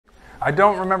I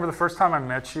don't remember the first time I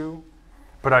met you,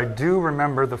 but I do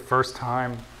remember the first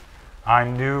time I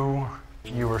knew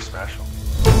you were special.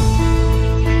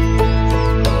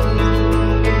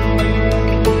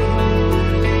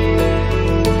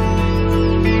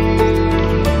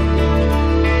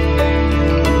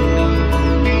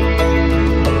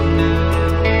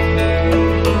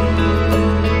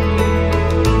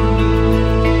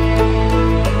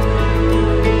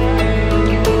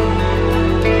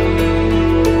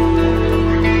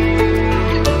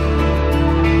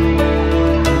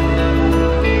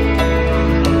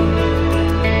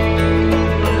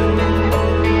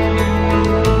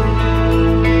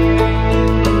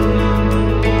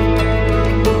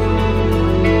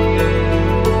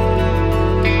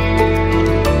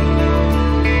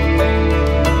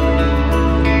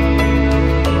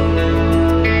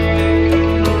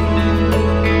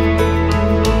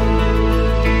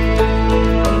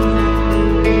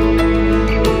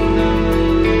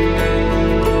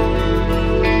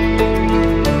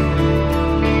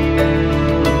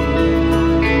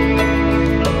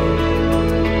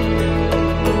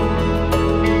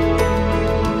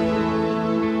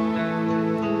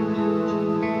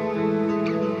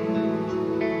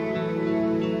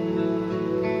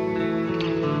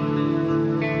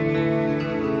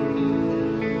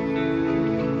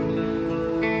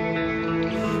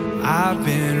 I've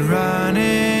been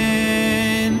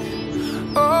running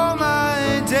all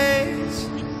my days,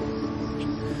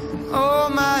 all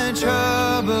my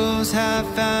troubles have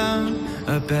found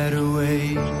a better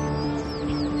way.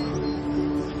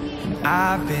 And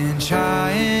I've been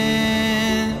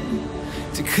trying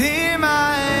to clear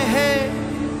my head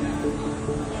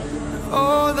of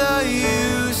all the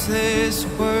useless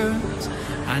words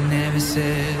I never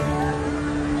said.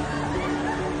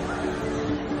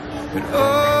 But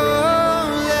oh,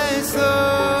 let's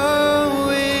slow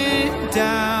it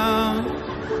down.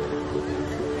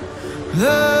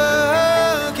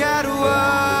 Look at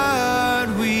what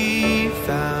we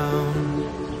found.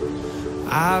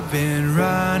 I've been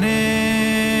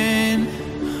running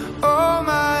all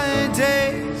my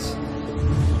days,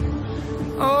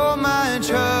 all my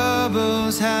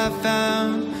troubles have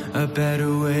found a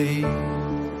better way.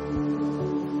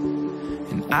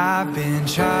 And I've been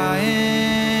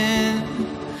trying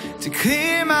to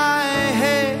clear my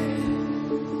head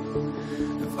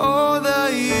of all the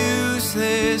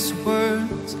useless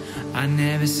words I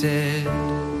never said.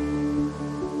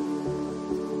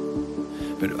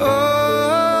 But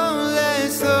oh,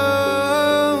 let's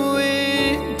slow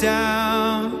it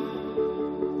down.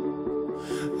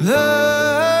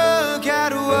 Look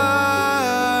at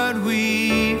what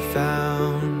we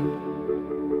found.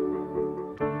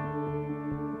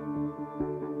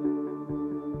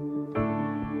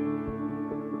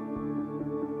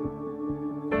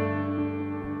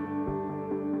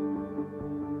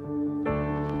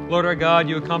 Lord our God,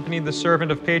 you accompanied the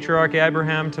servant of Patriarch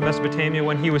Abraham to Mesopotamia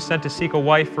when he was sent to seek a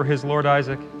wife for his Lord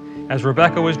Isaac. As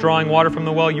Rebekah was drawing water from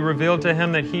the well, you revealed to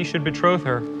him that he should betroth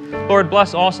her. Lord,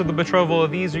 bless also the betrothal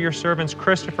of these your servants,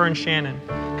 Christopher and Shannon.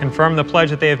 Confirm the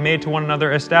pledge that they have made to one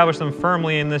another. Establish them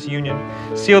firmly in this union.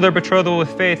 Seal their betrothal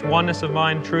with faith, oneness of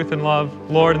mind, truth, and love.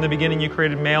 Lord, in the beginning you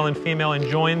created male and female and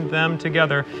joined them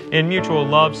together in mutual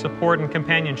love, support, and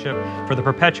companionship for the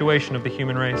perpetuation of the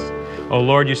human race. O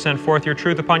Lord, you sent forth your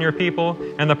truth upon your people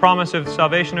and the promise of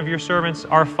salvation of your servants,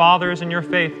 our fathers in your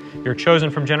faith, your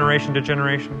chosen from generation to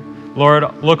generation. Lord,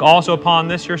 look also upon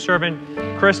this your servant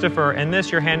Christopher and this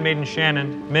your handmaiden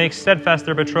Shannon. Make steadfast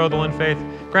their betrothal in faith.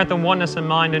 Grant them oneness in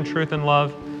mind and truth and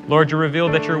love. Lord, you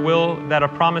revealed that your will, that a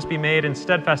promise be made and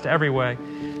steadfast every way.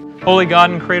 Holy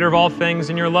God and creator of all things,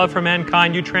 in your love for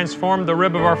mankind, you transformed the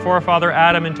rib of our forefather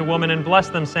Adam into woman and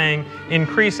blessed them, saying,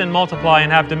 increase and multiply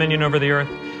and have dominion over the earth.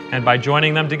 And by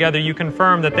joining them together, you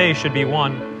confirm that they should be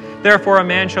one. Therefore a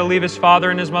man shall leave his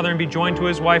father and his mother and be joined to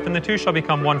his wife, and the two shall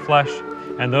become one flesh.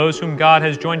 And those whom God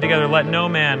has joined together, let no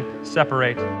man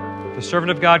separate. The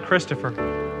servant of God, Christopher,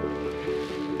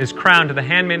 is crowned to the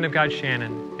handmaiden of God,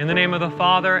 Shannon. In the name of the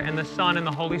Father, and the Son, and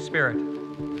the Holy Spirit.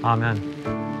 Amen.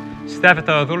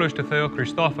 Στέφεται ο δούλος του Θεού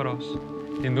Χριστόφορος,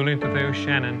 την δούλη του Θεού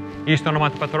Shannon, εις το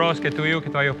όνομα του Πατρός και του Υιού και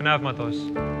του Αγίου Πνεύματος.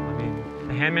 Amen.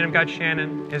 The handmaiden of God, Shannon,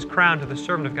 is crowned to the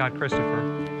servant of God, Christopher.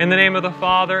 In the name of the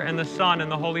Father, and the Son, and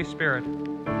the Holy Spirit.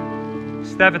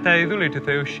 Στέφεται η δούλη του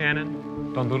Θεού Shannon,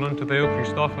 των δούλων του Θεού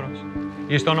Χριστόφορος,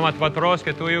 εις το όνομα του Πατρός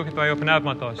και του Υιού και του Αγίου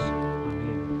Πνεύματος.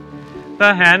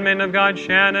 The handmaiden of God,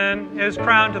 Shannon, is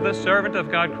crowned to the servant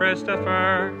of God,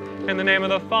 Christopher, in the name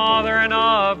of the Father, and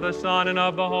of the Son, and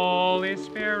of the Holy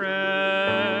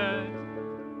Spirit.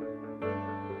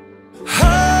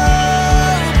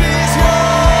 Hope is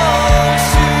yours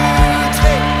to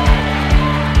take.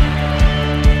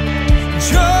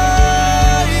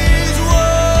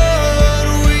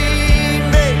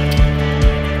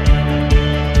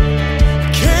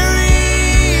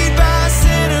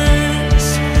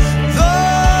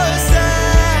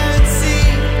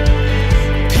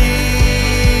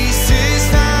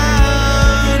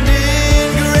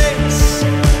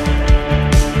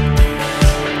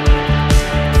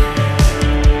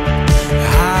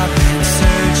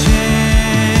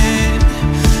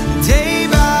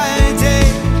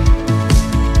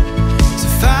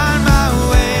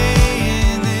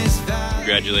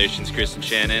 guys, Chris and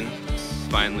Shannon.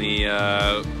 Finally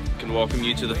can welcome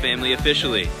you to the family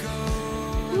officially.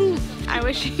 I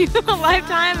wish you a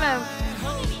lifetime of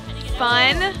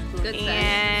fun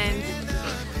and...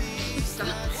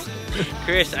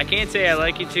 Chris, I can't say I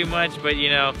like you too much, but you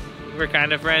know, we're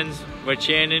kind of friends. But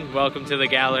Shannon, welcome to the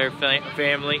Gallagher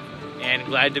family, and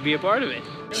glad to be a part of it.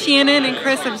 Shannon and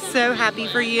Chris, I'm so happy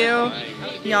for you.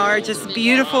 Y'all are just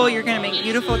beautiful. You're gonna make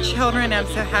beautiful children. I'm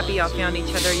so happy y'all found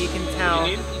each other. You can tell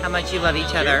how much you love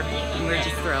each other, and we're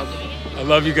just thrilled. I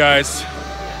love you guys.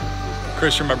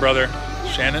 Chris, you're my brother.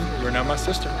 Shannon, you're now my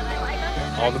sister.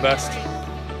 All the best.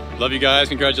 Love you guys,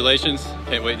 congratulations.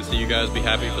 Can't wait to see you guys be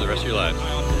happy for the rest of your lives.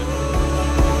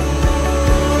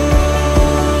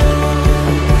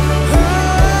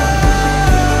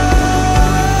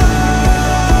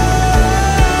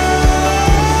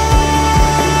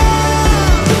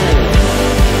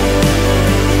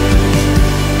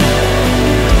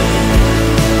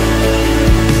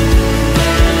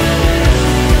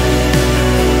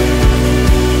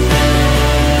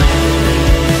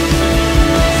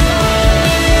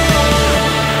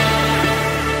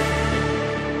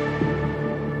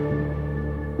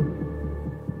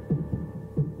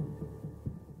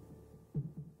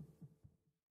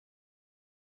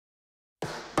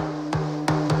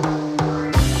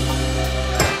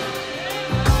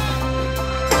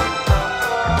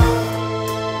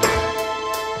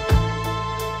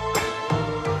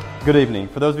 Good evening.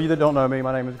 For those of you that don't know me,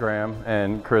 my name is Graham,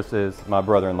 and Chris is my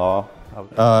brother-in-law.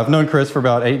 I've known Chris for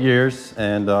about 8 years,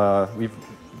 and we've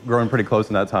grown pretty close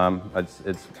in that time.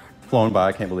 It's flown by.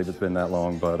 I can't believe it's been that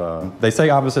long, but they say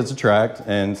opposites attract,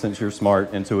 and since you're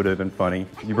smart, intuitive, and funny,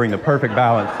 you bring the perfect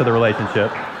balance to the relationship.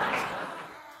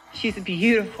 She's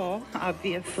beautiful,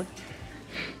 obviously,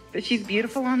 but she's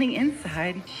beautiful on the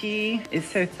inside. She is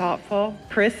so thoughtful.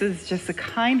 Chris is just a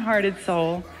kind-hearted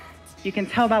soul. You can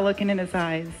tell by looking in his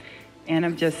eyes. And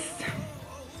I'm just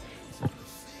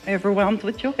overwhelmed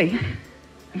with joy.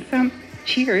 And so,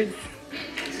 cheers.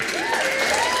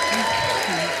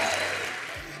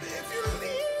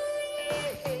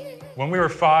 When we were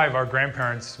 5, our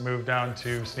grandparents moved down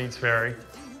to Sneads Ferry,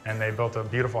 and they built a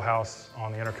beautiful house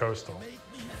on the Intercoastal.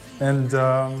 And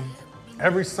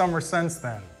every summer since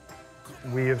then,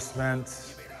 we have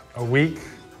spent a week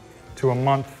to a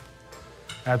month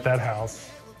at that house,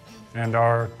 and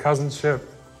our cousinship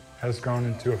has grown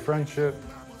into a friendship,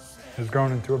 has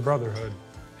grown into a brotherhood.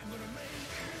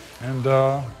 And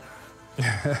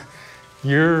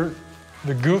you're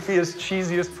the goofiest,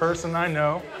 cheesiest person I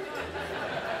know,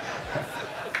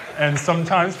 and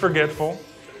sometimes forgetful.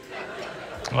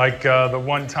 Like the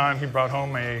one time he brought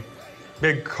home a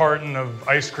big carton of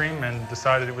ice cream and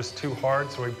decided it was too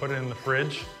hard, so he put it in the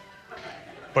fridge,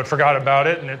 but forgot about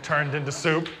it and it turned into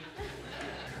soup.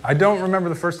 I don't remember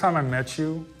the first time I met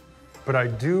you, but I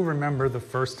do remember the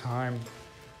first time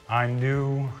I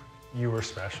knew you were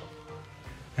special.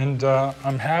 And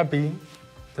I'm happy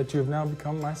that you have now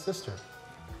become my sister.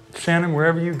 Shannon,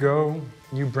 wherever you go,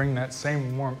 you bring that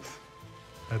same warmth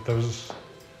that those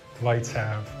lights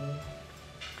have.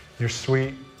 You're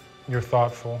sweet, you're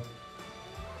thoughtful,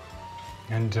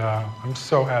 and I'm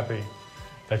so happy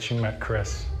that you met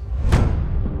Chris.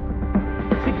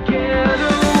 Together